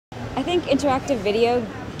think interactive video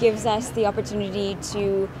gives us the opportunity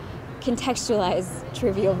to contextualize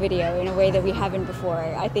trivial video in a way that we haven't before.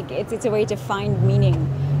 I think it's a way to find meaning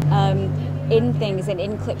in things and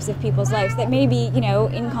in clips of people's lives that may be,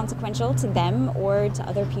 inconsequential to them or to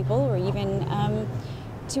other people or even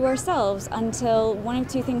to ourselves until one of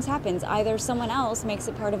two things happens. Either someone else makes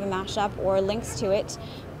it part of a mashup or links to it,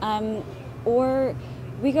 or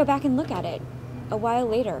we go back and look at it a while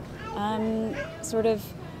later. Sort of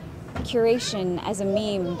curation as a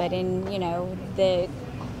meme, but in,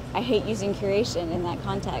 I hate using curation in that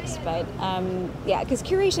context, but yeah, because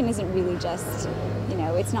curation isn't really just,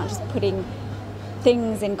 it's not just putting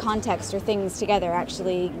things in context or things together.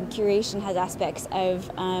 Actually, curation has aspects of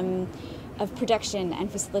production and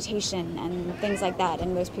facilitation and things like that,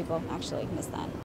 and most people actually miss that.